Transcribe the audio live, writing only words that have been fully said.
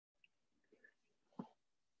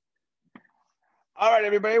All right,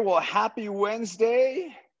 everybody. Well, happy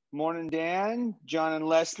Wednesday. Morning, Dan, John and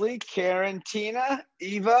Leslie, Karen, Tina,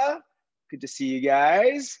 Eva. Good to see you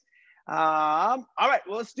guys. All right,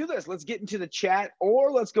 well, let's do this. Let's get into the chat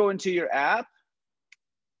or let's go into your app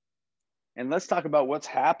and let's talk about what's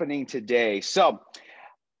happening today. So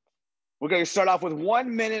we're going to start off with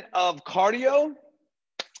 1 minute of cardio.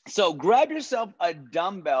 So grab yourself a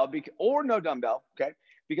dumbbell or no dumbbell, okay?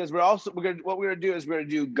 Because what we're gonna do is we're gonna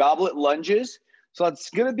do goblet lunges. So it's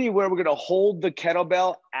gonna be where we're gonna hold the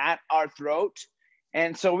kettlebell at our throat.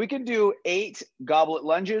 And so we can do 8 goblet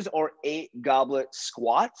lunges or 8 goblet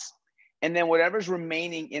squats. And then whatever's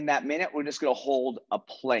remaining in that minute, we're just gonna hold a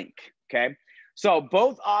plank, okay? So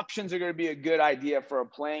both options are gonna be a good idea for a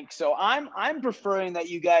plank. So I'm preferring that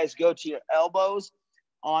you guys go to your elbows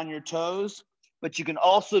on your toes, but you can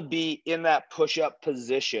also be in that push-up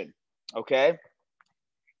position, okay?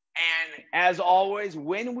 And as always,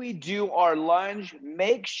 when we do our lunge,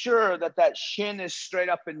 make sure that that shin is straight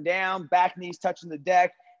up and down, back knees touching the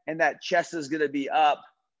deck, and that chest is gonna be up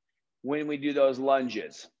when we do those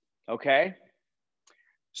lunges, okay?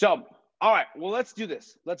 So, all right, well, let's do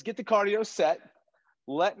this. Let's get the cardio set.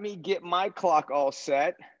 Let me get my clock all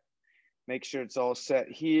set. Make sure it's all set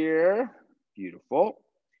here. Beautiful.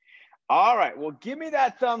 All right, well, give me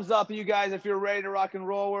that thumbs up, you guys, if you're ready to rock and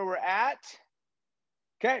roll where we're at.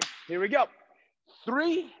 Okay, here we go.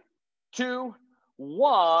 3, 2,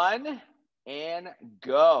 1, and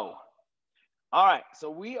go. All right,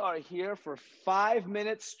 so we are here for 5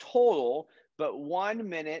 minutes total, but 1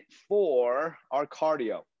 minute for our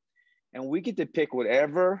cardio. And we get to pick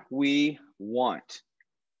whatever we want.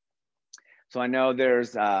 So I know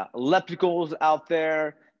there's ellipticals out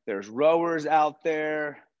there, there's rowers out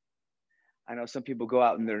there. I know some people go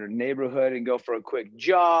out in their neighborhood and go for a quick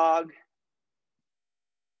jog.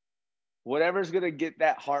 Whatever's gonna get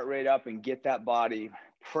that heart rate up and get that body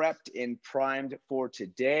prepped and primed for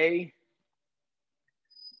today.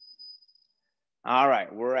 All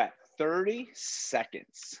right, we're at 30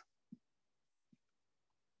 seconds.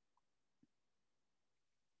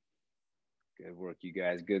 Good work, you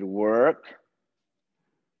guys, good work.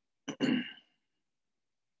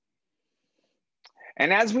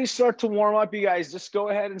 And as we start to warm up, you guys, just go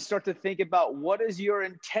ahead and start to think about what is your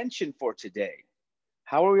intention for today?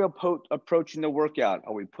 How are we approaching the workout?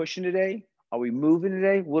 Are we pushing today? Are we moving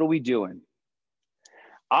today? What are we doing?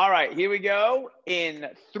 All right, here we go. In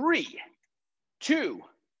 3, 2,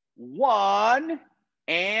 1,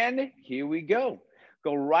 and here we go.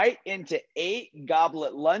 Go right into 8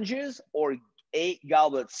 goblet lunges or 8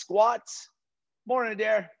 goblet squats. Morning,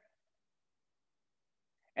 Adair.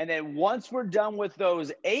 And then once we're done with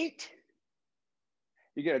those 8,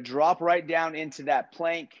 you're gonna drop right down into that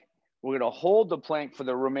plank. We're gonna hold the plank for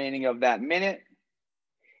the remaining of that minute,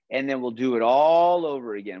 and then we'll do it all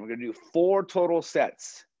over again. We're gonna do 4 total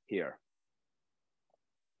sets here.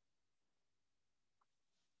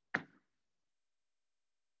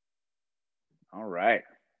 All right.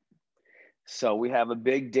 So we have a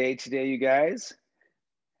big day today, you guys.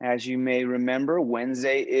 As you may remember,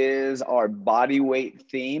 Wednesday is our body weight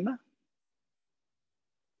theme.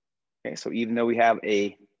 Okay, so even though we have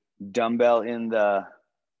a dumbbell in the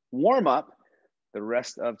warm-up, the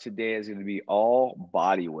rest of today is gonna be all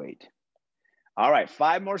body weight. All right,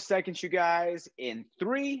 5 more seconds, you guys. In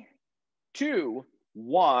 3, 2,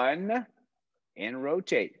 1, and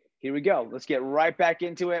rotate. Here we go. Let's get right back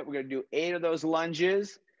into it. We're gonna do 8 of those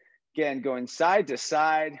lunges. Again, going side to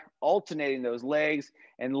side, alternating those legs,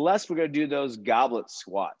 unless we're gonna do those goblet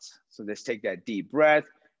squats. So let's take that deep breath.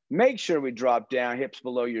 Make sure we drop down, hips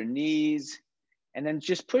below your knees, and then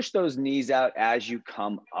just push those knees out as you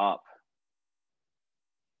come up.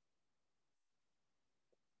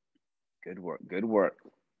 Good work, good work.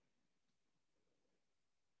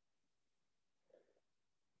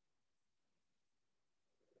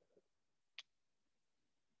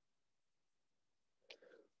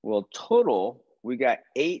 Well, total, we got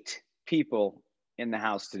 8 people in the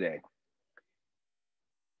house today.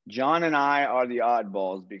 John and I are the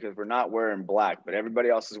oddballs because we're not wearing black, but everybody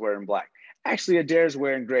else is wearing black. Actually, Adair's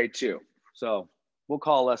wearing gray too. So we'll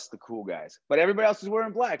call us the cool guys, but everybody else is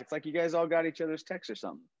wearing black. It's like you guys all got each other's texts or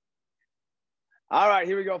something. All right,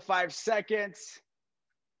 here we go. 5 seconds.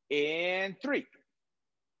 In 3,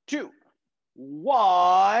 2,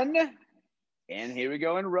 1. And here we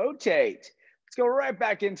go and rotate. Let's go right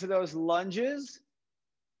back into those lunges.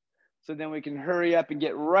 So then we can hurry up and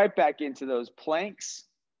get right back into those planks.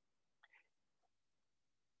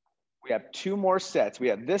 We have 2 more sets. We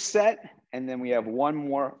have this set, and then we have 1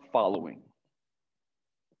 more following.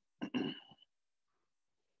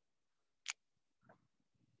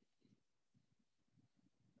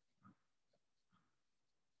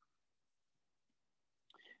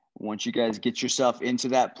 Once you guys get yourself into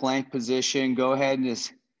that plank position, go ahead and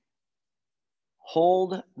just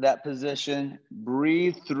hold that position,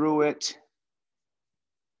 breathe through it.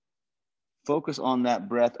 Focus on that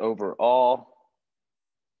breath overall.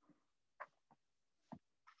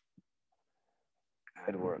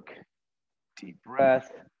 Good work. Deep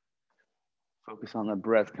breath. Focus on the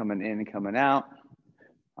breath coming in and coming out.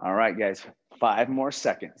 All right, guys, 5 more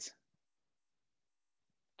seconds.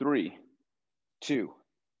 3, 2,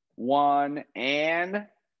 1, and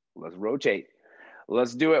let's rotate.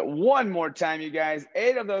 Let's do it one more time, you guys.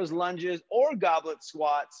 8 of those lunges or goblet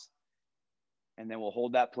squats. And then we'll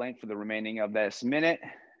hold that plank for the remaining of this minute.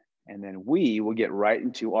 And then we will get right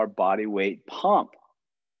into our body weight pump.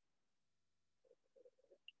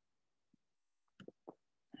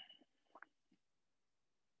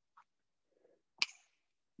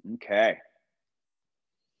 Okay.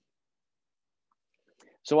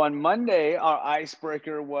 So on Monday, our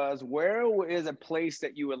icebreaker was, where is a place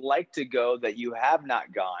that you would like to go that you have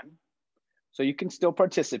not gone? So you can still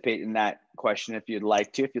participate in that question if you'd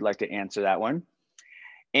like to answer that one.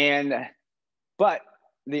 But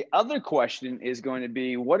the other question is going to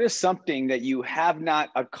be, what is something that you have not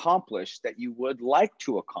accomplished that you would like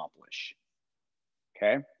to accomplish?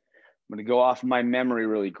 Okay, I'm going to go off my memory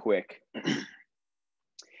really quick.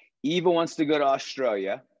 Eva wants to go to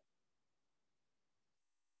Australia.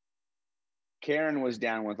 Karen was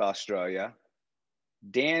down with Australia.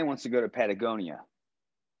 Dan wants to go to Patagonia.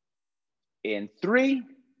 In 3,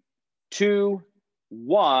 2,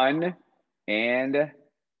 1, and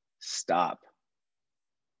stop.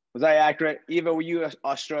 Was I accurate? Eva, were you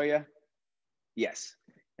Australia? Yes.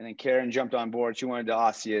 And then Karen jumped on board. She wanted to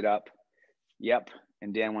Aussie it up. Yep.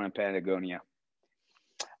 And Dan wanted Patagonia.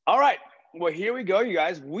 All right. Well, here we go, you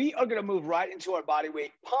guys. We are going to move right into our body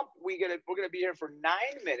weight pump. We're going to be here for 9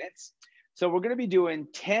 minutes. So we're going to be doing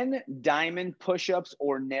 10 diamond push-ups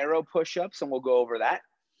or narrow push-ups, and we'll go over that.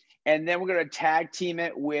 And then we're going to tag team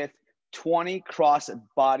it with 20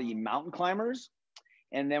 cross-body mountain climbers.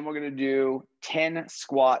 And then we're going to do 10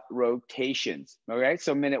 squat rotations. Okay,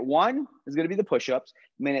 so minute 1 is going to be the push-ups.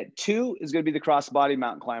 Minute 2 is going to be the cross-body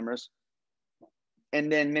mountain climbers. And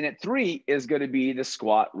then minute 3 is going to be the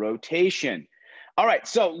squat rotation. All right,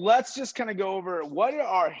 so let's just kind of go over what are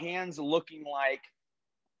our hands looking like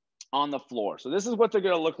on the floor. So this is what they're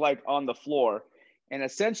going to look like on the floor. And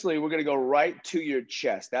essentially, we're going to go right to your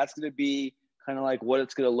chest. That's going to be kind of like what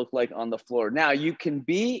it's going to look like on the floor. Now, you can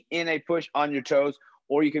be in a push on your toes,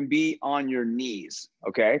 or you can be on your knees,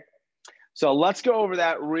 okay? So let's go over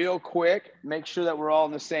that real quick. Make sure that we're all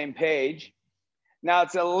on the same page. Now,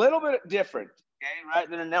 it's a little bit different, okay, right,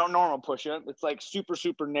 than a normal push-up. It's like super,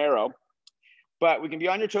 super narrow. But we can be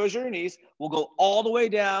on your toes or your knees. We'll go all the way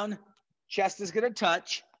down. Chest is going to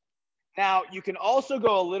touch. Now, you can also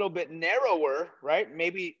go a little bit narrower, right?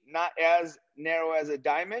 Maybe not as narrow as a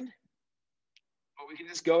diamond, but we can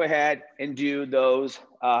just go ahead and do those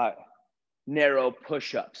narrow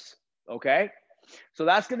push-ups, okay? So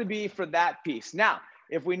that's going to be for that piece. Now,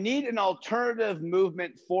 if we need an alternative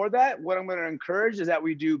movement for that, what I'm going to encourage is that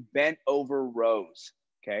we do bent over rows,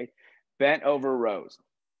 okay? Bent over rows,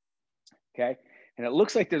 okay? And it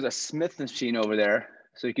looks like there's a Smith machine over there,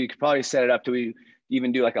 so you could probably set it up to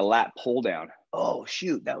even do like a lat pull down. Oh,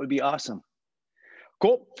 shoot, that would be awesome.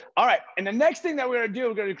 Cool. All right, and the next thing that we're going to do,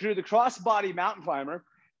 we're going to do the crossbody mountain climber.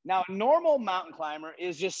 Now, a normal mountain climber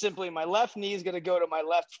is just simply my left knee is going to go to my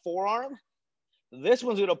left forearm. This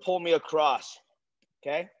one's going to pull me across,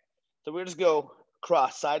 okay? So we're just go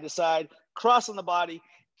cross, side to side, cross on the body,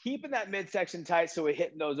 keeping that midsection tight so we're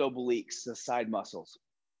hitting those obliques, the side muscles.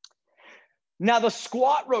 Now, the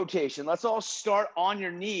squat rotation, let's all start on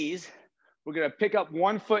your knees. We're going to pick up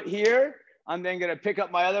one foot here. I'm then going to pick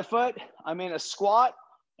up my other foot. I'm in a squat,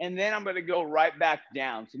 and then I'm going to go right back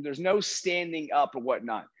down. So there's no standing up or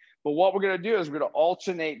whatnot. But what we're going to do is we're going to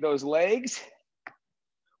alternate those legs.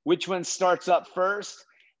 Which one starts up first,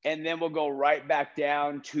 and then we'll go right back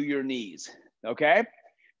down to your knees, okay?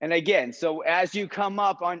 And again, so as you come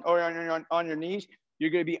up on your knees, you're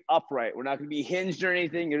going to be upright. We're not going to be hinged or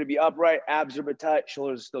anything. You're going to be upright, abs are tight,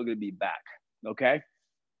 shoulders are still going to be back, okay?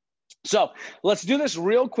 So let's do this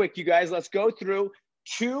real quick, you guys. Let's go through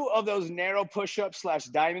 2 of those narrow push-ups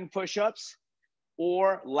 / diamond push-ups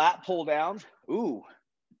or lat pull downs. Ooh,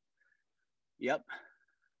 yep.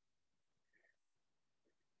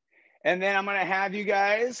 And then I'm going to have you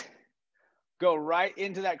guys go right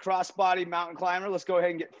into that crossbody mountain climber. Let's go ahead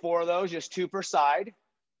and get 4 of those, just 2 per side.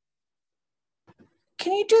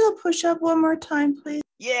 Can you do the push-up one more time, please?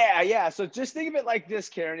 Yeah. So just think of it like this,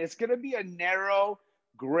 Karen. It's going to be a narrow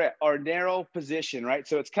grip or narrow position, right?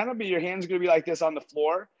 So it's kind of be your hands going to be like this on the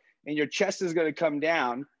floor. and your chest is going to come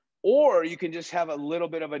down, or you can just have a little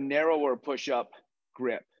bit of a narrower push-up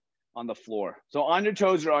grip on the floor. So on your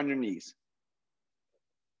toes or on your knees.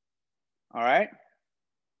 All right.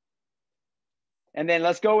 And then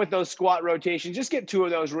let's go with those squat rotations. Just get 2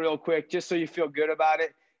 of those real quick, just so you feel good about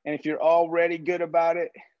it. And if you're already good about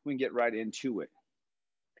it, we can get right into it.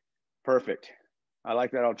 Perfect. I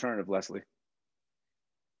like that alternative, Leslie.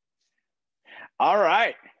 All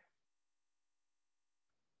right.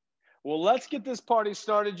 Well, let's get this party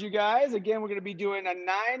started, you guys. Again, we're going to be doing a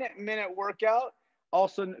 9-minute workout,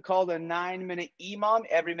 also called a 9-minute EMOM,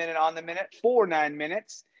 every minute on the minute for 9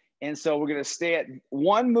 minutes. And so we're going to stay at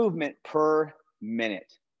 1 movement per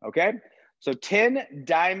minute. Okay. So 10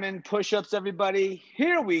 diamond push-ups, everybody.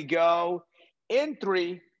 Here we go. In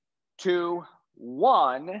 3, 2,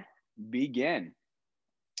 1, begin.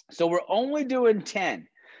 So we're only doing 10.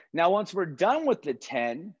 Now, once we're done with the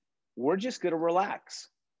 10, we're just going to relax.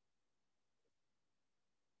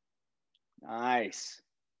 Nice.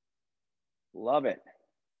 Love it.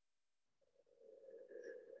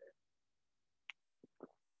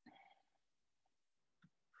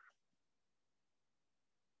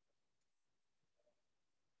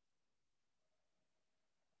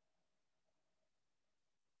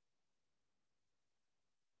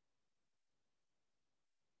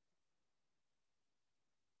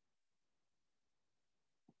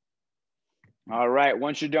 All right,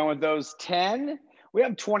 once you're done with those 10, we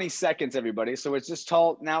have 20 seconds, everybody. So it's just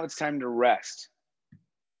now it's time to rest.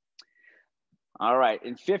 All right,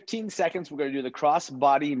 in 15 seconds, we're gonna do the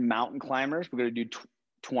crossbody mountain climbers. We're gonna do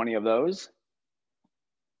 20 of those.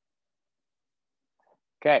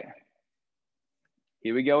 Okay,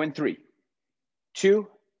 here we go in 3, 2,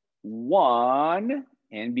 1,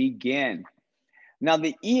 and begin. Now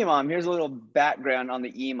the EMOM, here's a little background on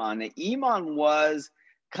the EMOM. The EMOM was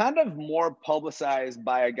kind of more publicized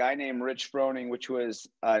by a guy named Rich Froning, which was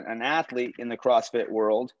an athlete in the CrossFit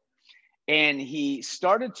world. And he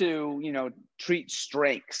started to, treat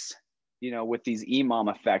strengths, with these EMOM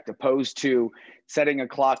effect, opposed to setting a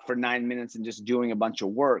clock for 9 minutes and just doing a bunch of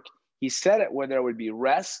work. He set it where there would be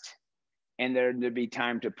rest and there'd be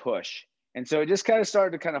time to push. And so it just kind of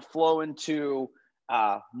started to kind of flow into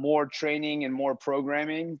more training and more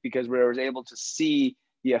programming, because we were able to see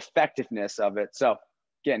the effectiveness of it. So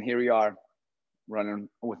again, here we are running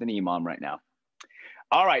with an EMOM right now.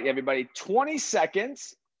 All right, everybody, 20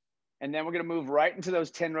 seconds. And then we're going to move right into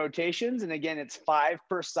those 10 rotations. And again, it's 5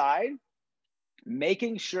 per side,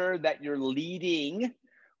 making sure that you're leading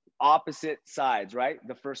opposite sides, right?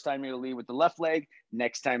 The first time you're going to lead with the left leg,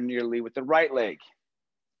 next time you're going to lead with the right leg.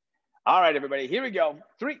 All right, everybody, here we go.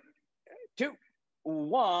 3, 2,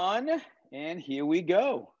 1, and here we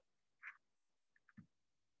go.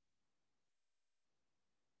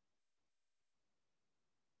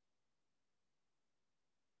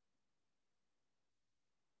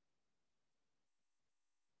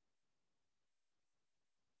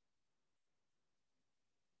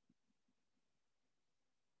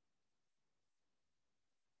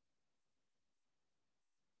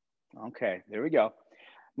 Okay, there we go.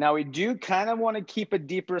 Now we do kind of want to keep a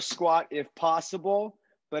deeper squat if possible,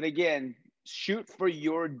 but again, shoot for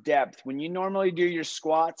your depth. When you normally do your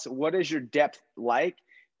squats, what is your depth like?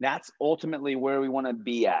 That's ultimately where we want to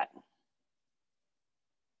be at.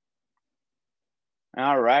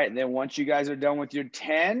 All right, and then once you guys are done with your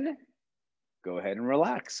 10, go ahead and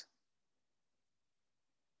relax.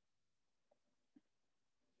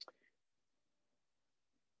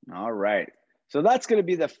 All right, so that's going to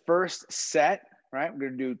be the first set, right? We're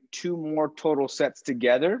going to do 2 more total sets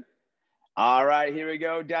together. All right, here we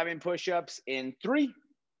go. Diving push-ups in 3,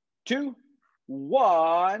 2,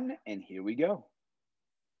 1, and here we go.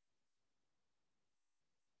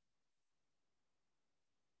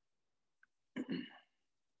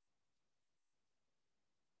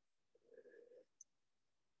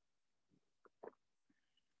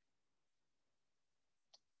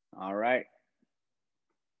 All right.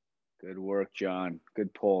 Good work, John.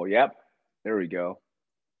 Good pull. Yep. There we go.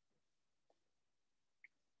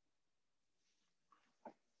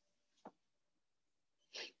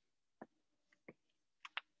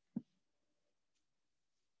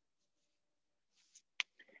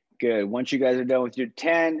 Good. Once you guys are done with your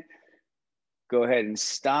 10, go ahead and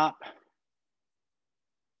stop.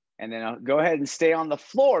 And then I'll go ahead and stay on the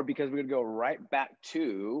floor, because we're going to go right back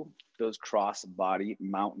to those cross-body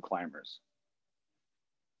mountain climbers.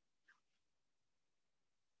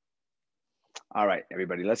 All right,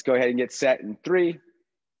 everybody, let's go ahead and get set in 3,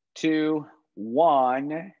 2,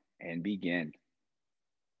 1, and begin.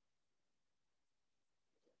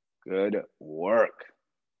 Good work.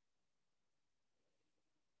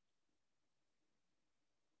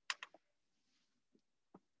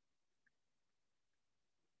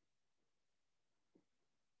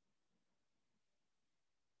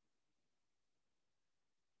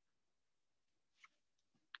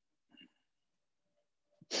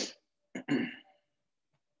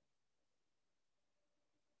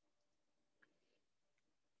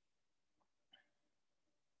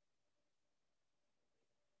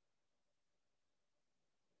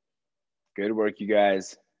 Good work, you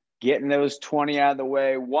guys. Getting those 20 out of the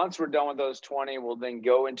way. Once we're done with those 20, we'll then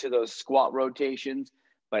go into those squat rotations,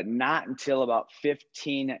 but not until about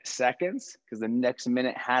 15 seconds because the next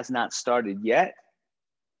minute has not started yet.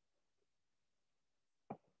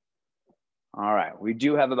 All right, we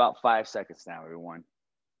do have about 5 seconds now, everyone.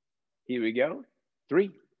 Here we go.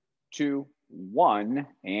 3, 2, 1,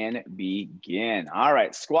 and begin. All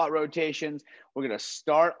right, squat rotations. We're gonna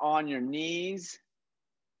start on your knees.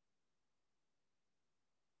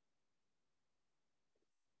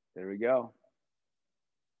 There we go.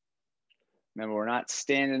 Remember, we're not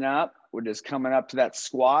standing up. We're just coming up to that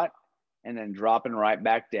squat and then dropping right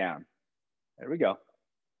back down. There we go.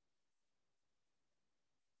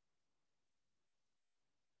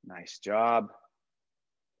 Nice job.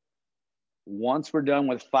 Once we're done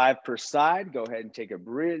with 5 per side, go ahead and take a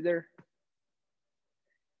breather.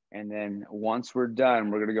 And then once we're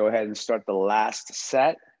done, we're going to go ahead and start the last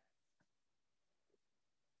set.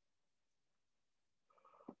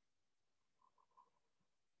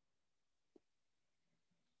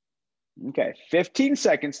 Okay, 15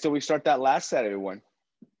 seconds till we start that last set, everyone.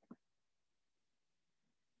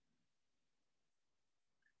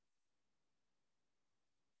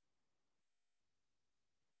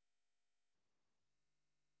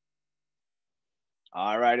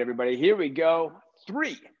 All right, everybody, here we go.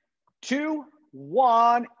 3, 2,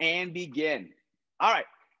 1, and begin. All right,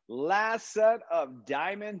 last set of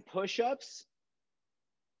diamond push-ups.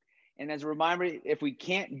 And as a reminder, if we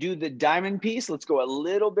can't do the diamond piece, let's go a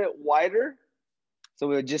little bit wider. So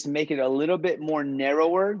we'll just make it a little bit more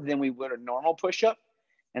narrower than we would a normal push-up.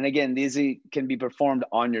 And again, these can be performed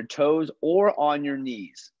on your toes or on your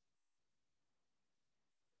knees.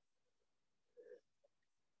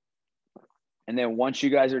 And then once you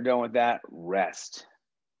guys are done with that, rest.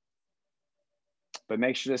 But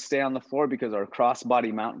make sure to stay on the floor because our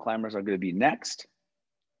crossbody mountain climbers are going to be next.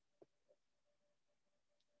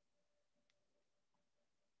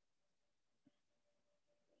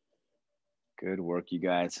 Good work, you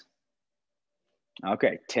guys.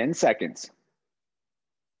 Okay, 10 seconds.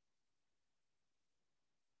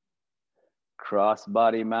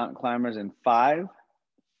 Crossbody mountain climbers in 5,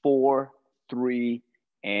 4, 3,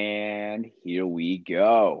 and here we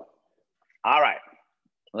go. All right,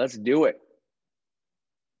 let's do it.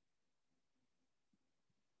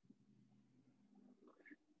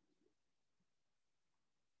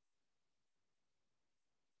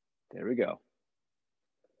 There we go.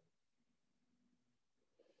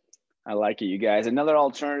 I like it, you guys. Another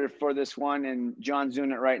alternative for this one, and John's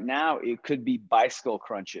doing it right now, it could be bicycle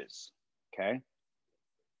crunches, okay?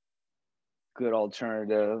 Good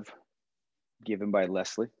alternative given by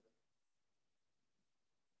Leslie.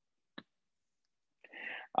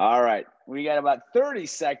 All right, we got about 30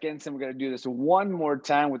 seconds, and we're gonna do this one more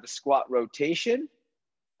time with the squat rotation.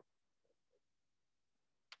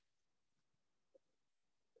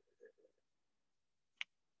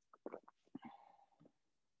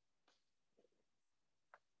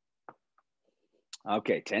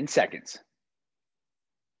 Okay, 10 seconds.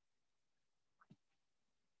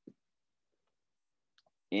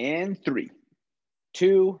 In 3,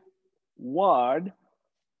 2, 1,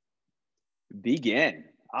 begin.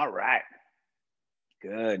 All right.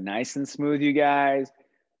 Good, nice and smooth, you guys.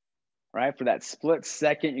 All right, for that split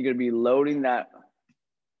second, you're gonna be loading that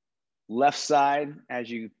left side as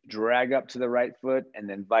you drag up to the right foot, and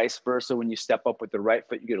then vice versa. When you step up with the right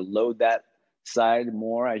foot, you're gonna load that side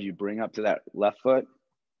more as you bring up to that left foot.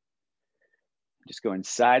 Just going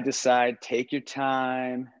side to side, take your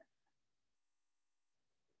time.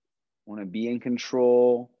 Want to be in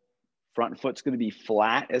control. Front foot's going to be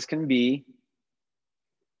flat as can be.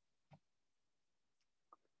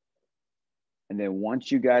 And then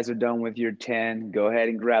once you guys are done with your 10, go ahead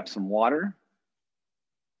and grab some water.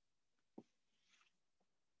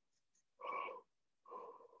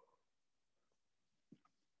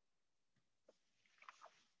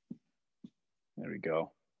 There we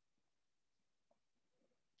go.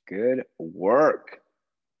 Good work.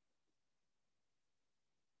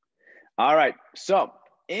 All right, so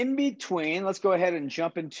in between, let's go ahead and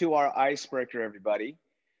jump into our icebreaker, everybody.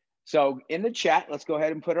 So in the chat, let's go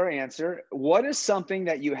ahead and put our answer. What is something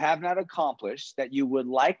that you have not accomplished that you would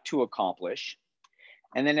like to accomplish?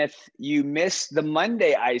 And then if you missed the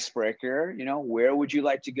Monday icebreaker, you know, where would you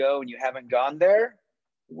like to go and you haven't gone there?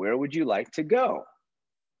 Where would you like to go?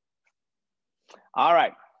 All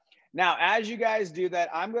right. Now, as you guys do that,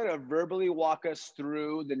 I'm going to verbally walk us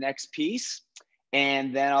through the next piece,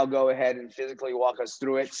 and then I'll go ahead and physically walk us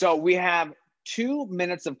through it. So we have 2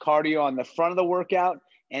 minutes of cardio on the front of the workout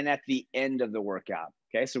and at the end of the workout.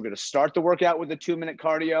 Okay, so we're going to start the workout with a 2-minute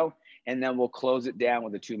cardio, and then we'll close it down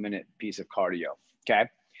with a 2-minute piece of cardio, okay?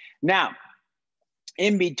 Now,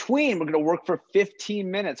 in between, we're gonna work for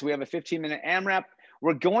 15 minutes. We have a 15-minute AMRAP.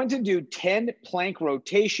 We're going to do 10 plank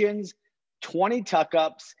rotations, 20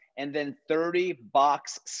 tuck-ups, and then 30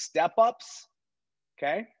 box step-ups,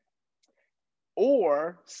 okay?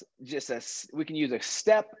 Or just we can use a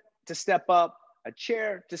step to step up, a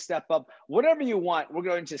chair to step up, whatever you want. We're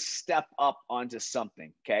going to step up onto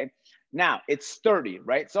something, okay? Now, it's 30,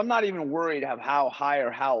 right? So I'm not even worried of how high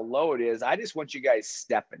or how low it is. I just want you guys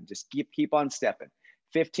stepping. Just keep on stepping.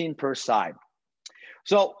 15 per side.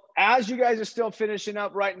 So as you guys are still finishing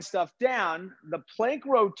up writing stuff down, the plank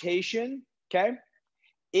rotation, okay,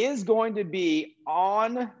 is going to be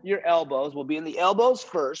on your elbows. We'll be in the elbows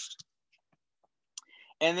first.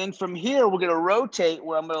 And then from here, we're going to rotate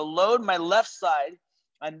where I'm going to load my left side.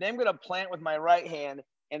 And then I'm going to plant with my right hand.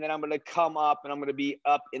 And then I'm going to come up and I'm going to be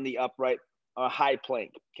up in the upright high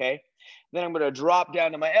plank, okay? Then I'm going to drop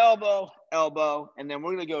down to my elbow, and then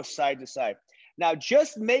we're going to go side to side. Now,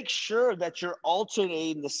 just make sure that you're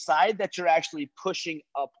alternating the side that you're actually pushing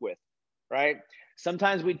up with, right?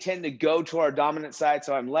 Sometimes we tend to go to our dominant side.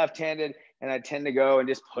 So I'm left-handed and I tend to go and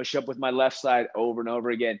just push up with my left side over and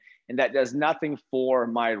over again. And that does nothing for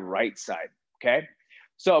my right side, okay?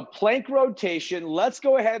 So plank rotation, let's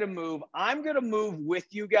go ahead and move. I'm gonna move with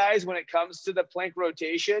you guys when it comes to the plank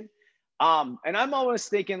rotation. And I'm always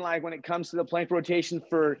thinking like when it comes to the plank rotation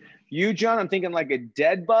for you, John, I'm thinking like a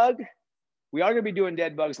dead bug. We are gonna be doing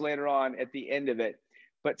dead bugs later on at the end of it,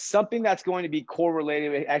 but something that's going to be core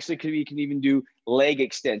related, actually we can even do leg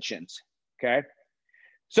extensions, okay?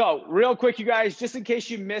 So real quick, you guys, just in case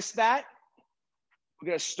you missed that, we're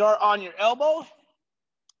gonna start on your elbow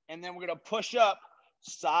and then we're gonna push up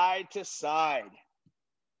side to side,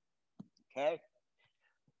 okay?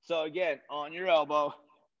 So again, on your elbow,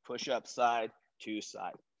 push up side to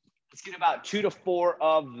side. Let's get about 2 to 4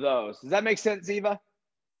 of those. Does that make sense, Eva?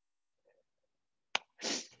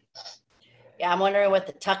 Yeah, I'm wondering what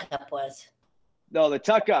the tuck up was. No, the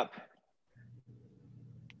tuck up.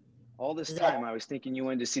 All this time I was thinking you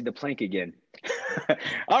wanted to see the plank again.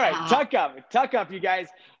 All right, tuck up, you guys.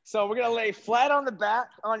 So we're gonna lay flat on the back,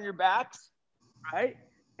 on your backs, right?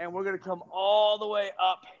 And we're gonna come all the way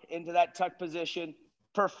up into that tuck position.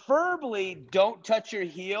 Preferably don't touch your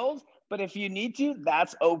heels, but if you need to,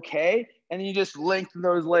 that's okay. And then you just lengthen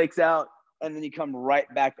those legs out and then you come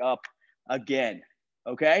right back up again,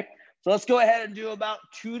 okay? So let's go ahead and do about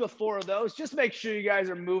 2 to 4 of those. Just make sure you guys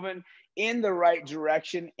are moving in the right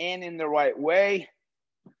direction and in the right way.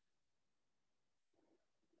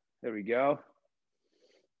 There we go.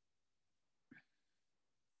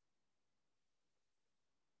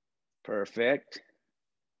 Perfect.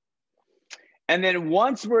 And then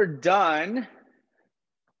once we're done,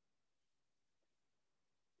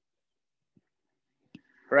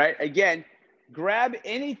 right, again, grab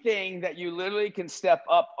anything that you literally can step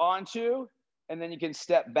up onto and then you can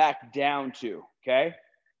step back down to, okay?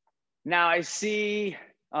 Now I see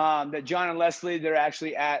that John and Leslie, they're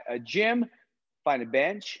actually at a gym, find a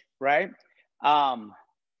bench, right?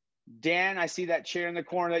 Dan, I see that chair in the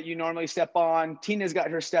corner that you normally step on. Tina's got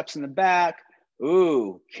her steps in the back.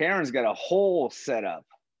 Ooh, Karen's got a whole setup.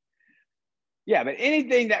 Yeah, but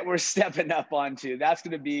anything that we're stepping up onto, that's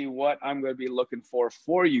going to be what I'm going to be looking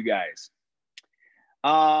for you guys.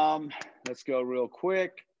 Let's go real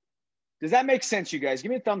quick. Does that make sense, you guys? Give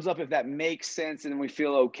me a thumbs up if that makes sense and we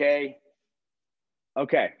feel okay.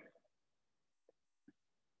 Okay.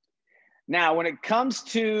 Now, when it comes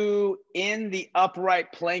to in the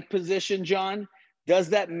upright plank position, John, does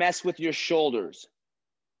that mess with your shoulders?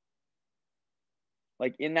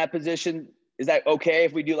 Like in that position, is that okay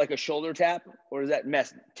if we do like a shoulder tap, or does that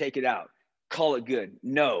mess? Take it out. Call it good.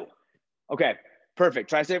 No. Okay, perfect.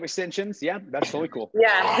 Tricep extensions. Yeah, that's totally cool.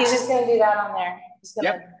 Yeah, he's just gonna do that on there.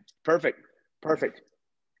 Yep, perfect, perfect.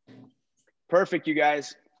 Perfect, you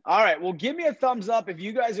guys. All right, well, give me a thumbs up if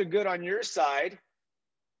you guys are good on your side.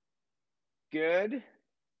 Good.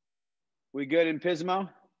 We good in Pismo?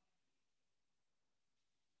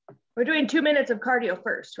 We're doing 2 minutes of cardio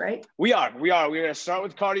first, right? We are. We're going to start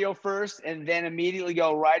with cardio first and then immediately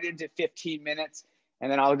go right into 15 minutes.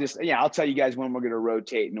 And then I'll just, I'll tell you guys when we're going to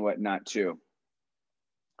rotate and whatnot too.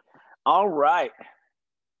 All right.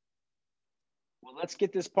 Well, let's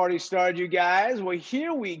get this party started, you guys. Well,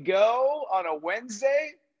 here we go on a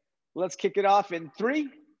Wednesday. Let's kick it off in 3,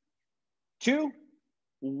 2,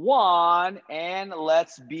 1, and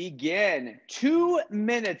let's begin. 2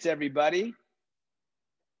 minutes, everybody.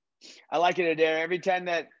 I like it, Adair. Every time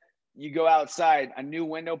that you go outside, a new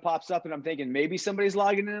window pops up and I'm thinking maybe somebody's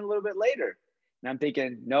logging in a little bit later. And I'm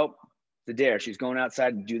thinking, nope, It's a dare. She's going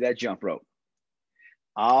outside to do that jump rope.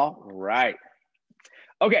 All right.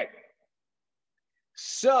 Okay.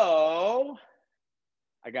 So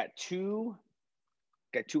I got two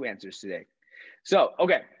answers today. So,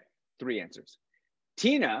 okay, 3 answers.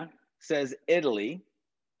 Tina says Italy.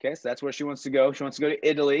 Okay, so that's where she wants to go. She wants to go to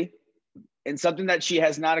Italy. And something that she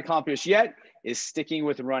has not accomplished yet is sticking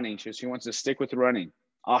with running. She wants to stick with running.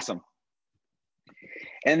 Awesome.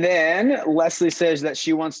 And then Leslie says that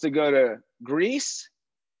she wants to go to Greece.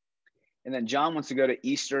 And then John wants to go to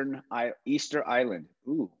Easter Island.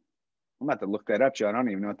 Ooh, I'm about to look that up, John. I don't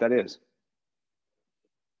even know what that is.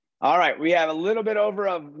 All right, we have a little bit over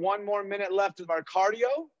of 1 more minute left of our cardio.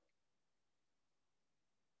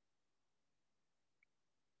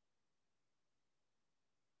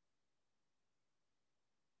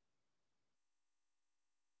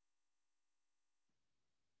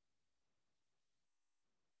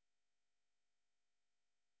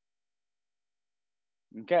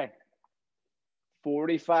 Okay,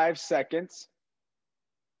 45 seconds.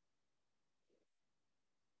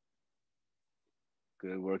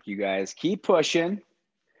 Good work, you guys. Keep pushing.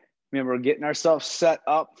 Remember, we're getting ourselves set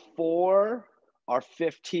up for our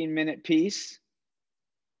 15-minute piece.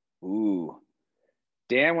 Ooh.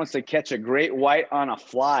 Dan wants to catch a great white on a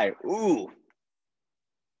fly. Ooh.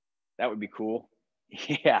 That would be cool.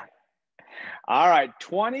 Yeah. All right,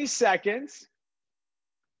 20 seconds.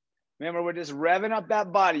 Remember, we're just revving up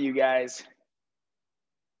that body, you guys.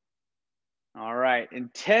 All right, in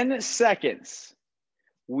 10 seconds,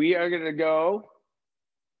 we are going to go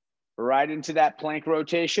right into that plank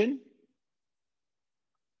rotation.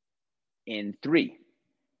 In 3,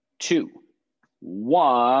 2,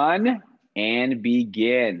 1, and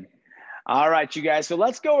begin. All right, you guys. So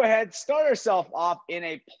let's go ahead, start ourselves off in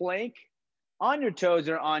a plank on your toes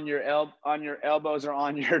or on your elbows or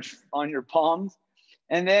on your palms.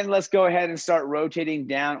 And then let's go ahead and start rotating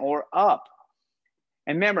down or up.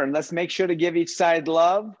 And remember, let's make sure to give each side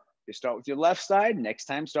love. You start with your left side. Next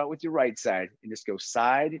time, start with your right side. And just go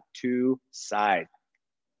side to side.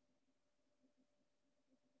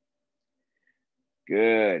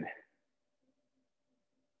 Good.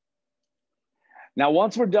 Now,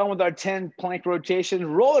 once we're done with our 10 plank rotations,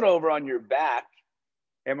 roll it over on your back.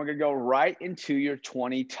 And we're going to go right into your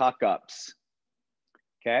 20 tuck-ups.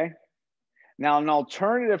 Okay? Now, an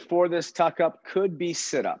alternative for this tuck-up could be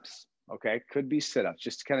sit-ups. Okay? Could be sit-ups,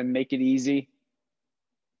 just to kind of make it easy.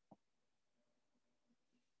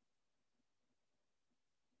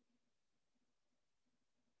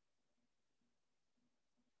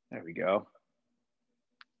 There we go.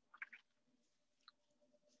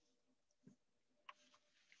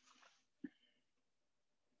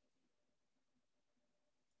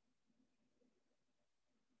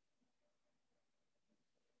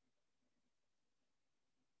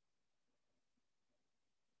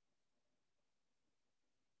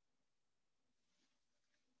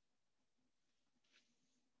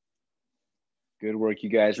 Good work, you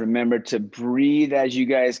guys. Remember to breathe as you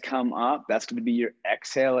guys come up. That's going to be your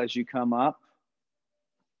exhale as you come up.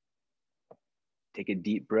 Take a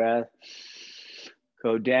deep breath.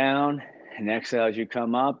 Go down and exhale as you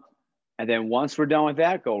come up. And then once we're done with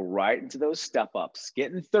that, go right into those step ups.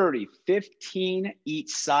 Getting 30, 15 each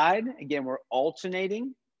side. Again, we're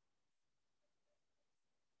alternating.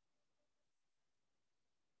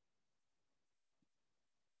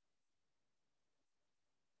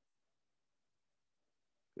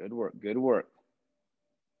 Good work, good work.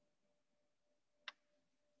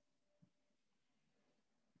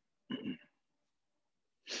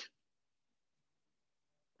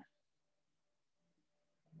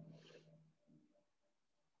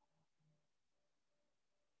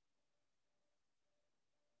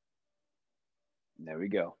 There we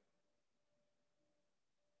go.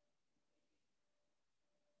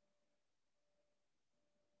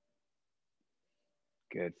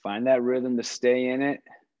 Good. Find that rhythm to stay in it.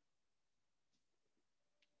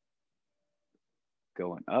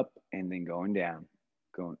 Going up and then going down.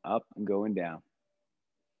 Going up and going down.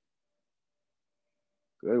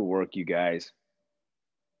 Good work, you guys.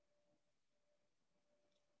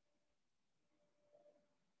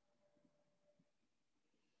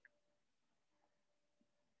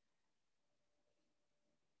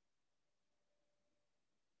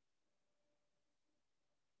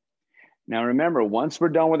 Now remember, once we're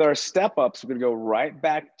done with our step ups, we're going to go right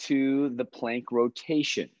back to the plank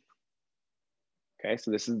rotation. Okay,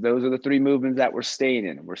 so those are the 3 movements that we're staying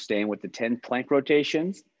in. We're staying with the 10 plank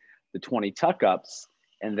rotations, the 20 tuck ups,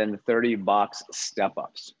 and then the 30 box step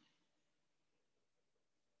ups.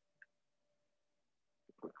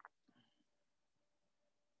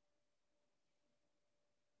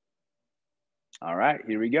 All right,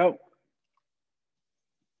 here we go.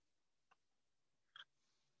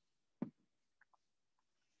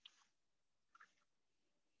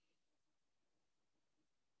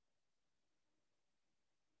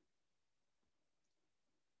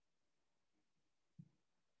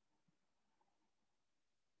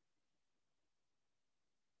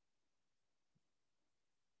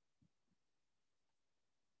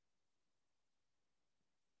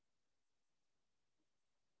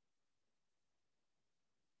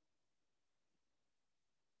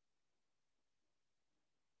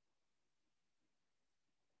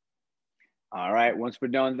 All right, once we're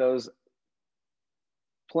done with those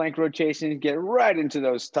plank rotations, get right into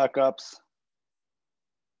those tuck ups.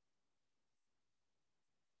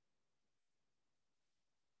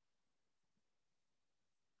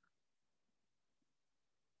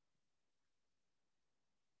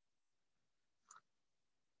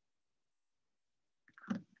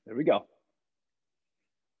 There we go.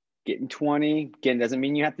 Getting 20. Again, doesn't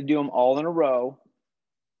mean you have to do them all in a row.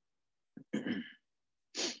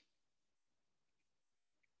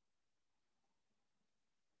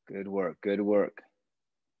 Good work, good work.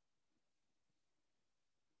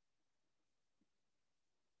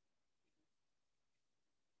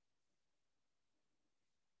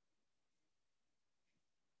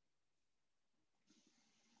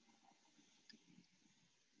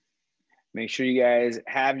 Make sure you guys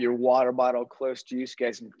have your water bottle close to you so you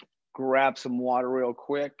guys can grab some water real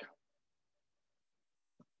quick.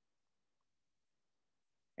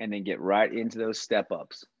 And then get right into those step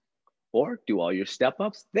ups. Or do all your step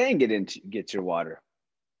ups, then get your water.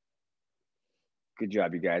 Good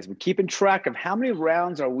job, you guys. We're keeping track of how many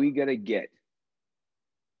rounds are we gonna get.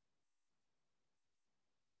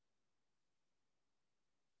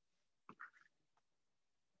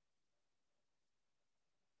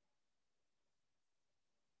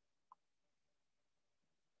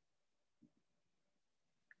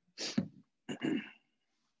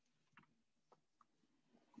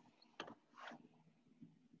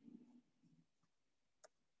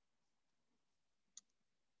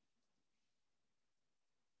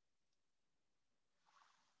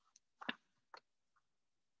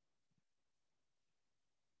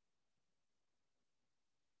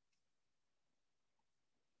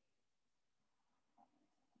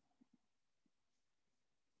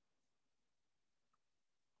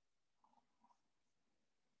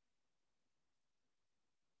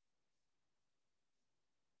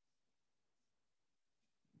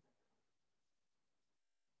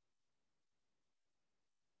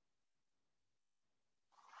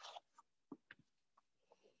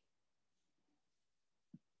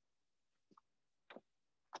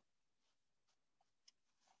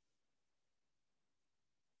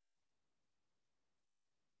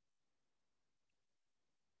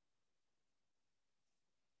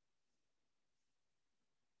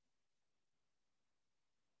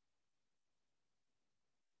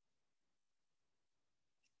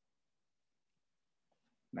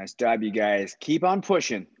 Nice job, you guys. Keep on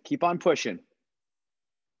pushing. Keep on pushing.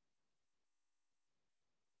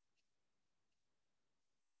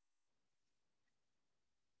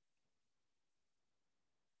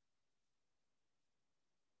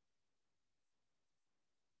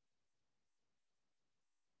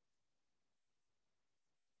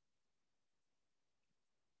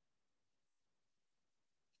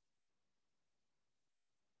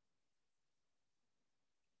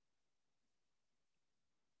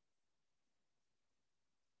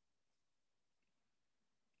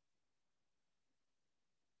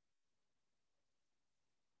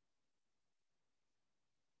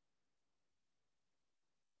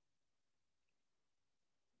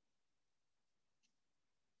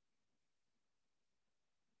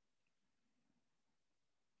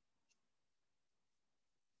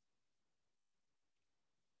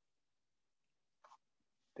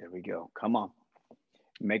 There we go. Come on.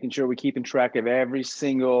 Making sure we're keeping track of every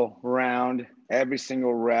single round, every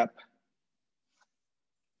single rep.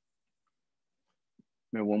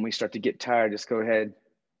 And when we start to get tired, just go ahead,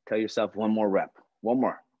 tell yourself one more rep, one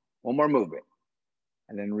more movement,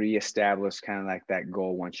 and then reestablish kind of like that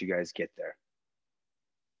goal once you guys get there.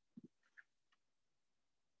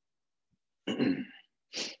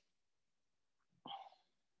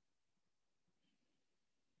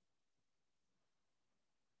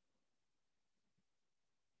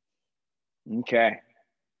 Okay,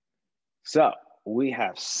 so we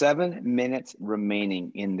have 7 minutes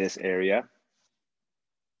remaining in this area.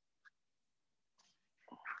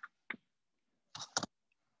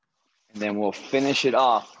 And then we'll finish it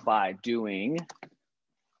off by doing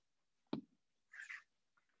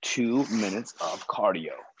 2 minutes of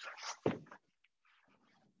cardio.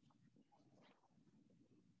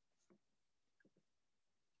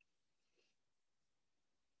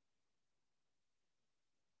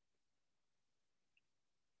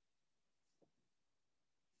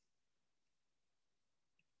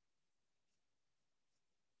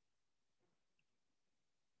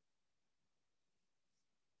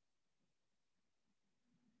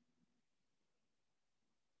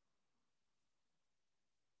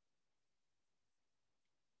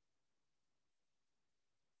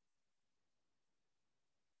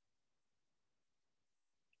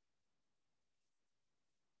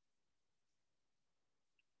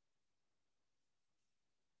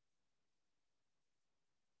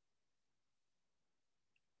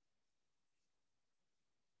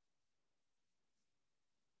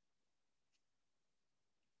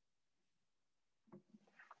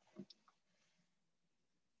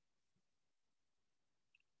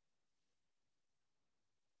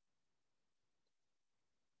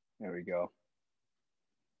 There we go.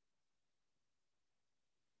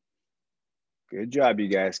 Good job, you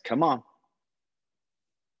guys. Come on.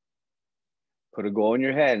 Put a goal in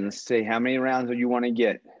your head and let's say how many rounds do you want to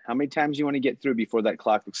get? How many times you want to get through before that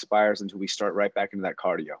clock expires until we start right back into that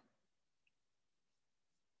cardio?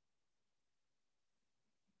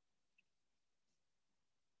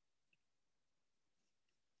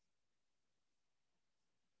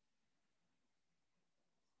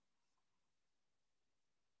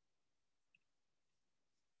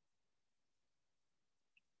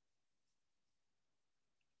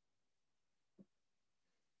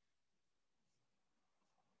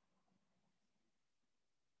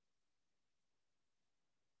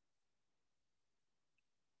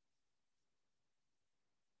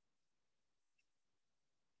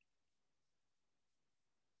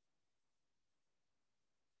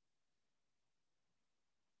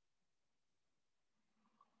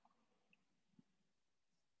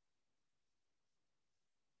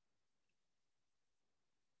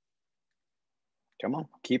 Come on,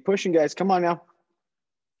 keep pushing, guys. Come on now.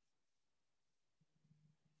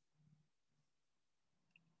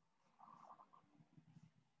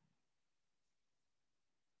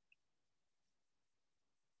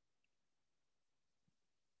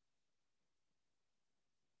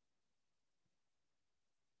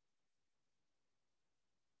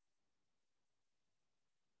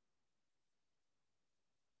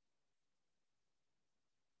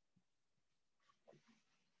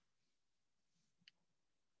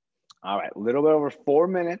 All right, a little bit over 4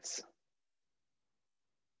 minutes.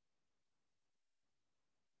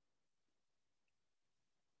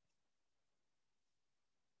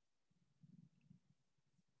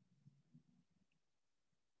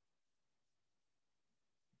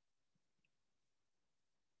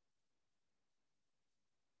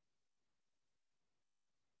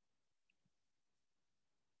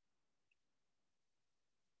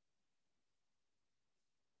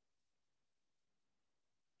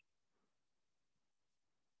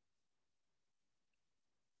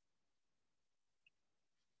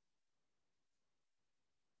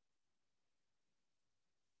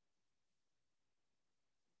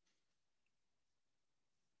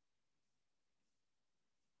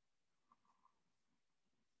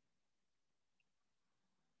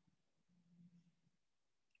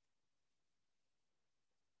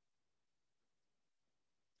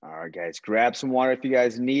 All right, guys, grab some water if you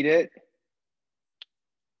guys need it.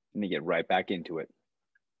 Let me get right back into it.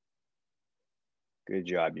 Good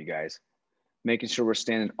job, you guys. Making sure we're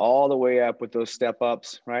standing all the way up with those step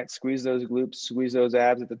ups, right? Squeeze those glutes, squeeze those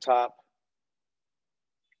abs at the top.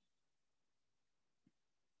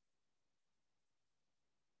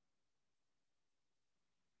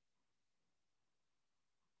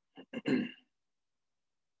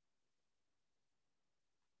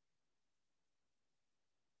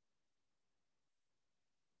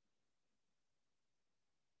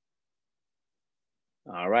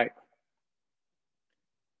 All right.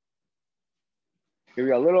 Here we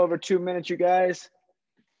go, a little over 2 minutes, you guys.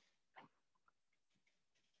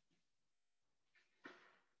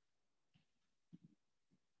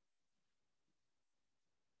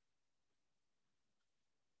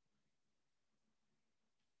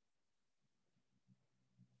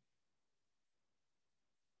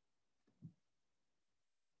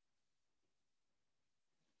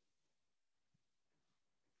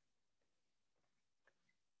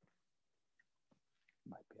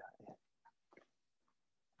 Might be out here.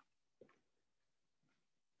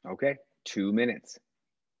 Okay, 2 minutes.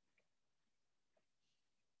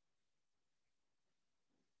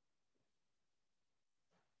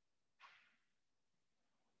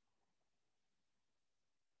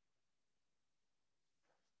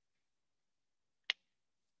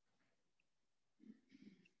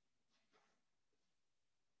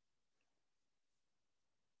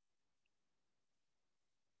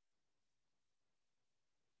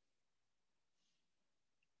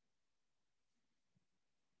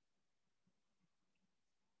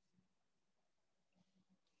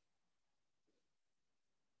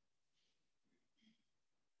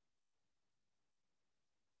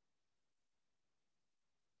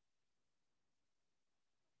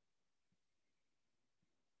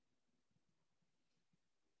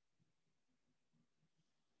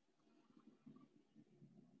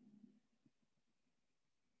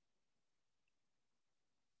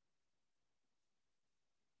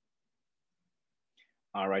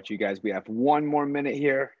 All right, you guys, we have 1 more minute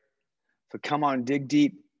here. So come on, dig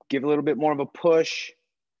deep, give a little bit more of a push,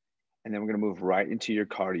 and then we're gonna move right into your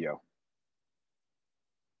cardio.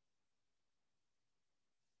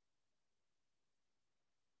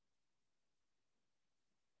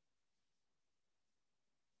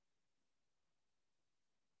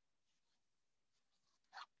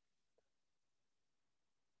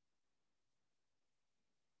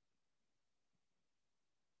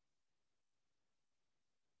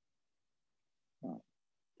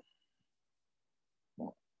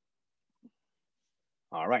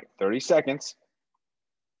 All right, 30 seconds.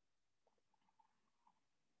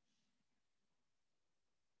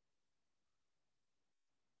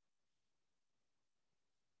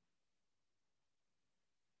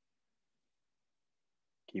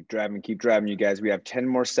 Keep driving, you guys. We have 10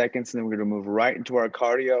 more seconds, and then we're gonna move right into our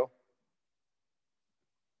cardio.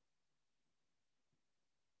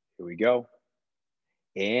 Here we go.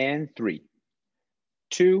 And 3,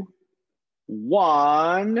 2,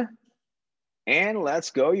 1. And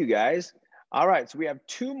let's go, you guys. All right, so we have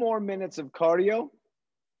 2 more minutes of cardio.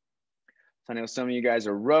 So I know some of you guys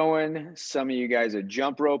are rowing, some of you guys are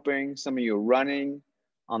jump roping, some of you are running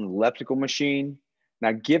on the elliptical machine.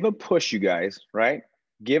 Now give a push, you guys, right?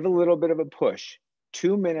 Give a little bit of a push,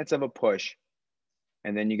 2 minutes of a push,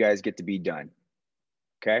 and then you guys get to be done,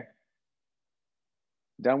 okay?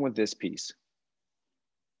 Done with this piece.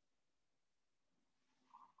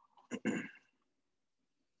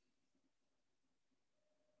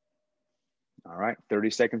 All right,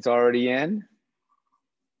 30 seconds already in.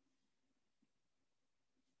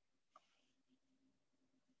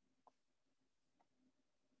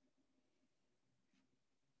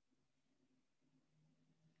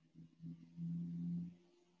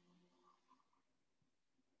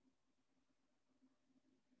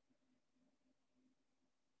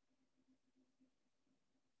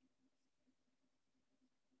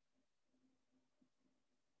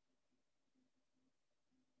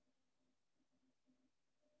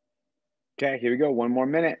 Okay, here we go, 1 more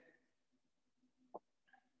minute.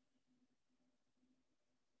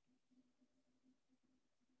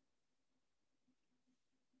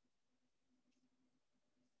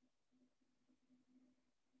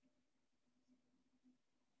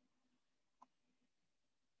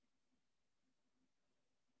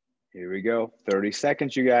 Here we go, 30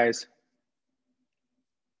 seconds, you guys.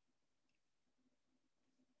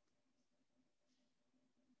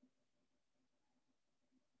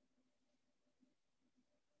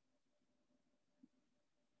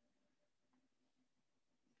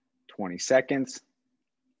 Twenty seconds.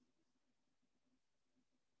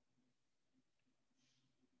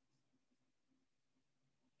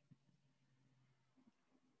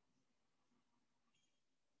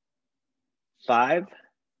 Five,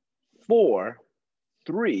 4,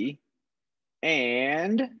 3,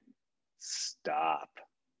 and stop.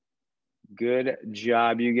 Good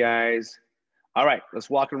job, you guys. All right, let's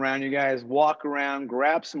walk around, you guys. Walk around,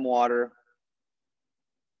 grab some water.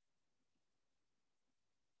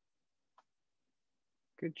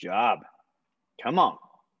 Good job. Come on.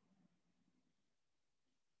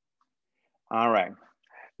 All right.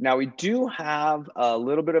 Now we do have a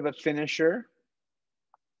little bit of a finisher.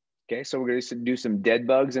 Okay, so we're going to do some dead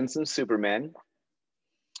bugs and some Supermen.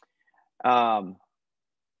 I'm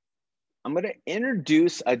going to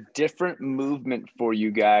introduce a different movement for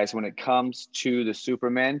you guys when it comes to the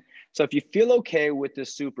Superman. So if you feel okay with the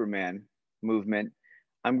Superman movement,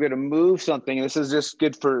 I'm going to move something. This is just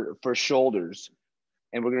good for shoulders.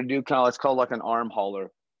 And we're going to do kind of, it's called like an arm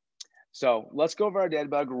hauler. So let's go over our dead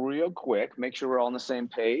bug real quick. Make sure we're all on the same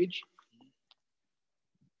page.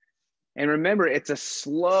 And remember, it's a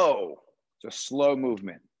slow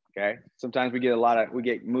movement, okay? Sometimes we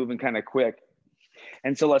get moving kind of quick.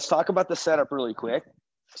 And so let's talk about the setup really quick.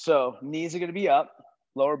 So knees are gonna be up,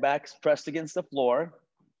 lower back's pressed against the floor.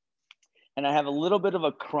 And I have a little bit of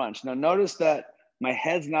a crunch. Now notice that my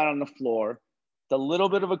head's not on the floor. It's a little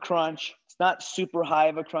bit of a crunch. It's not super high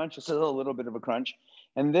of a crunch, it's a little bit of a crunch.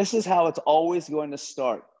 And this is how it's always going to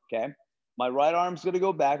start, okay? My right arm's gonna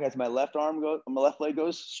go back as my left leg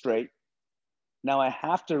goes straight. Now I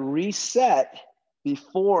have to reset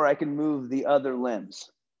before I can move the other limbs,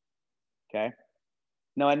 okay?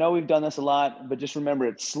 Now I know we've done this a lot, but just remember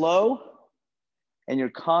it's slow and you're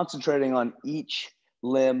concentrating on each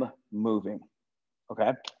limb moving,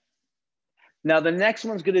 okay? Now the next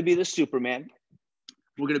one's gonna be the Superman.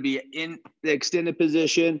 We're gonna be in the extended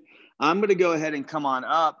position. I'm gonna go ahead and come on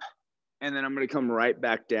up and then I'm gonna come right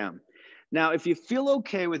back down. Now, if you feel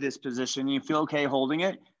okay with this position, you feel okay holding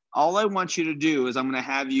it, all I want you to do is I'm gonna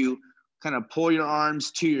have you kind of pull your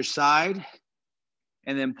arms to your side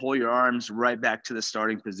and then pull your arms right back to the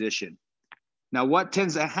starting position. Now, what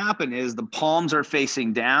tends to happen is the palms are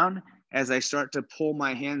facing down. As I start to pull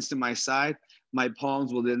my hands to my side, my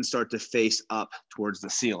palms will then start to face up towards the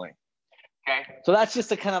ceiling. Okay, so that's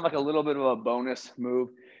just a kind of like a little bit of a bonus move.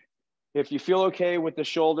 If you feel okay with the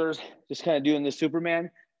shoulders, just kind of doing the Superman,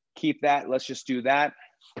 keep that. Let's just do that.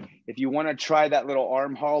 If you want to try that little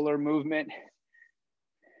arm hauler movement,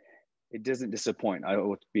 it doesn't disappoint. I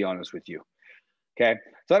will be honest with you. Okay,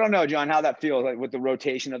 so I don't know, John, how that feels like with the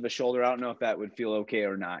rotation of the shoulder. I don't know if that would feel okay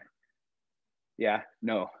or not. Yeah,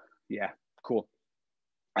 no, yeah, cool.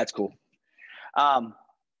 That's cool. But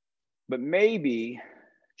maybe,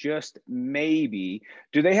 just maybe,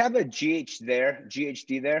 do they have a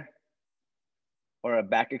GHD there? Or a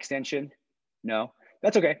back extension? No,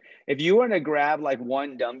 that's okay. If you want to grab like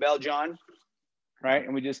one dumbbell, John, right?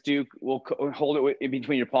 And we just do, we'll hold it in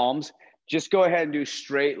between your palms. Just go ahead and do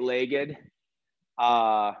straight-legged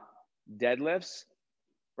deadlifts,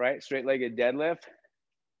 right? Straight-legged deadlift.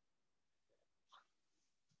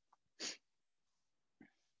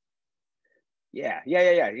 Yeah,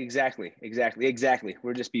 exactly.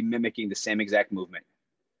 We'll just be mimicking the same exact movement.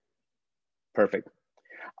 Perfect.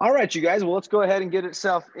 All right, you guys, well, let's go ahead and get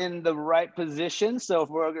itself in the right position. So if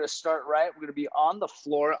we're gonna start right, we're gonna be on the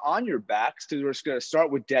floor, on your backs, because we're just gonna start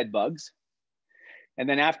with dead bugs. And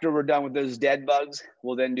then after we're done with those dead bugs,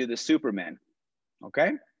 we'll then do the Superman,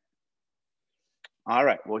 okay? All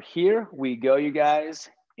right, well, here we go, you guys.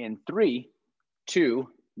 In 3, 2,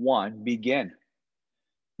 1, begin.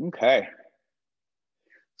 Okay.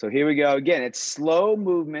 So here we go. Again, it's slow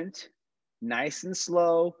movement, nice and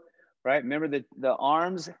slow, right? Remember that the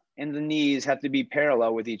arms and the knees have to be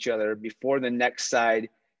parallel with each other before the next side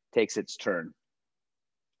takes its turn.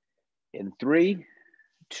 In 3,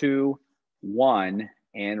 2, 1,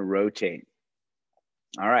 and rotate.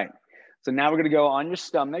 All right. So now we're going to go on your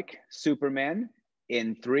stomach, Superman.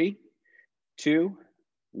 In 3, 2,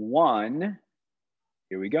 1.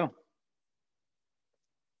 Here we go.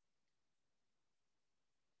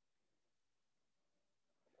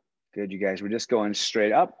 Good, you guys. We're just going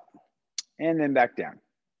straight up and then back down.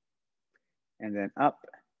 And then up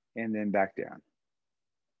and then back down.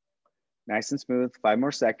 Nice and smooth. 5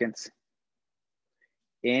 more seconds.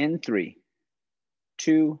 In 3,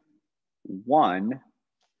 2, 1,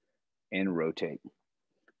 and rotate.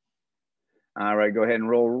 All right, go ahead and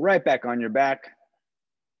roll right back on your back.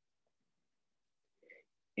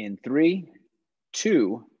 In 3,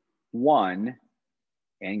 2, 1,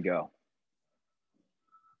 and go.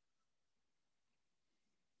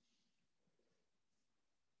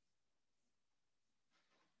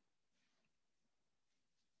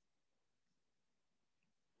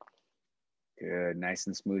 Good, nice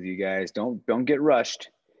and smooth, you guys. Don't get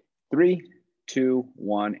rushed. 3, 2,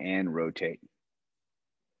 1, and rotate.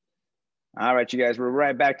 All right, you guys, we're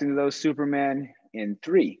right back into those Superman in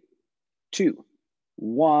 3, 2,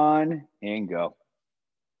 1, and go.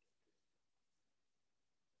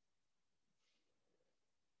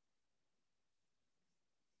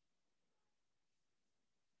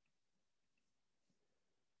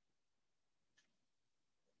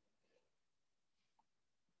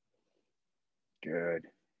 Good.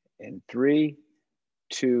 In 3,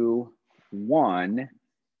 2, 1,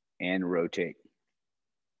 and rotate.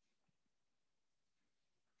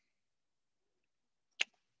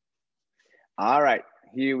 All right,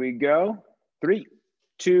 here we go. 3,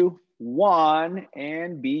 2, 1,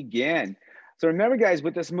 and begin. So remember, guys,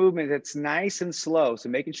 with this movement, it's nice and slow. So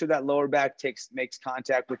making sure that lower back makes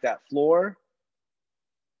contact with that floor.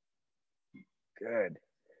 Good.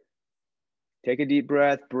 Take a deep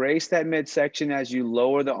breath. Brace that midsection as you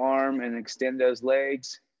lower the arm and extend those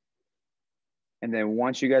legs. And then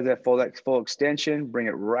once you guys have full extension, bring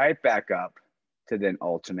it right back up to then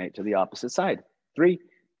alternate to the opposite side. 3,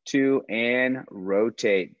 2, and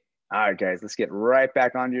rotate. All right, guys, let's get right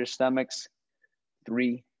back onto your stomachs.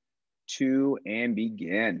 3, 2, and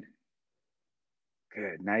begin.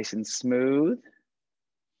 Good, nice and smooth.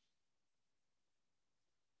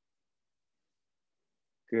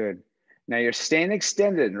 Good. Now you're staying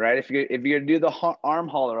extended, right? If you're gonna do the arm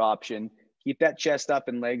hauler option, keep that chest up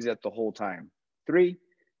and legs up the whole time. 3,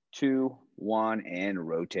 2, 1, and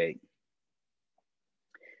rotate.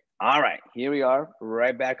 All right, here we are,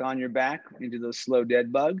 right back on your back into those slow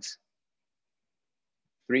dead bugs.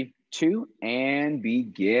 3, 2, and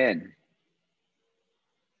begin.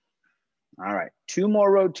 All right, 2 more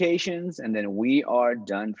rotations, and then we are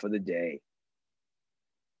done for the day.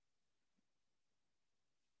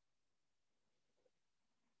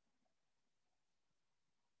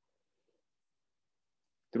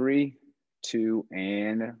 Three, 2,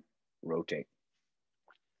 and rotate.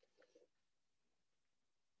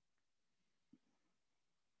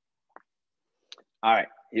 All right,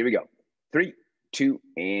 here we go. 3, 2,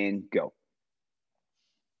 and go.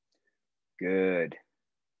 Good.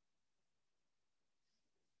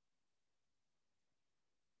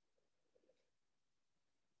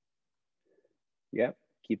 Yep,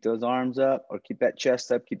 keep those arms up or keep that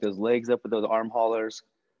chest up, keep those legs up with those arm haulers.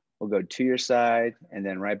 We'll go to your side and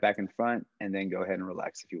then right back in front and then go ahead and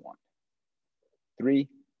relax if you want. 3,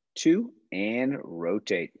 2, and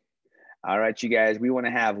rotate. All right, you guys, we want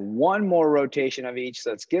to have one more rotation of each.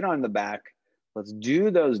 So let's get on the back. Let's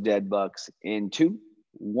do those dead bucks in 2,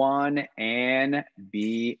 1, and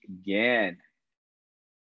begin.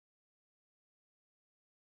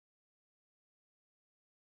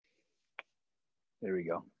 There we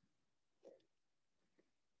go.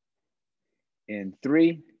 In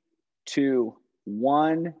 3, 2,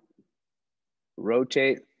 1,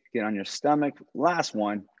 rotate, get on your stomach. Last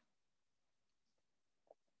one.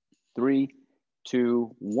 3,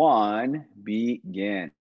 2, 1,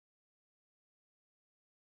 begin.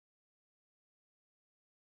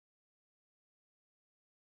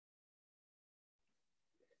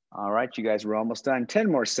 All right, you guys, we're almost done. 10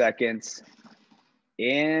 more seconds.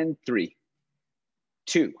 In 3,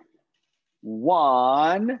 2,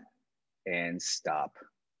 1, and stop.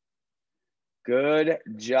 Good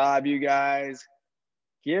job, you guys.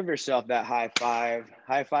 Give yourself that high five.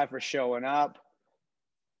 High five for showing up.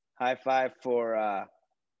 High five for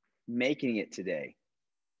making it today.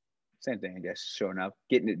 Same thing, I guess, showing up,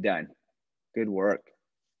 getting it done. Good work.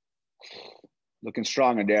 Looking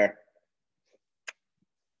strong in there.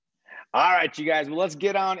 All right, you guys, well, let's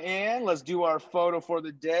get on in. Let's do our photo for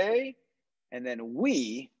the day. And then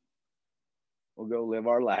we will go live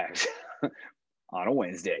our lives on a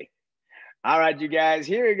Wednesday. All right, you guys,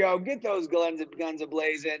 here we go. Get those guns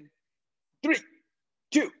a-blazing. 3,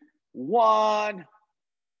 2, 1.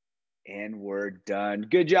 And we're done.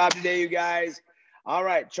 Good job today, you guys. All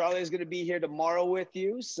right, Charlie is going to be here tomorrow with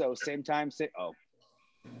you. So same time, oh.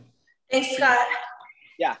 Thanks, Scott.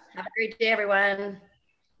 Yeah. Have a great day, everyone.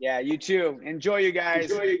 Yeah, you too. Enjoy, you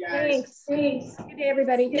guys. Thanks. Good day,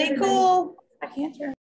 everybody. Stay cool. I can't turn.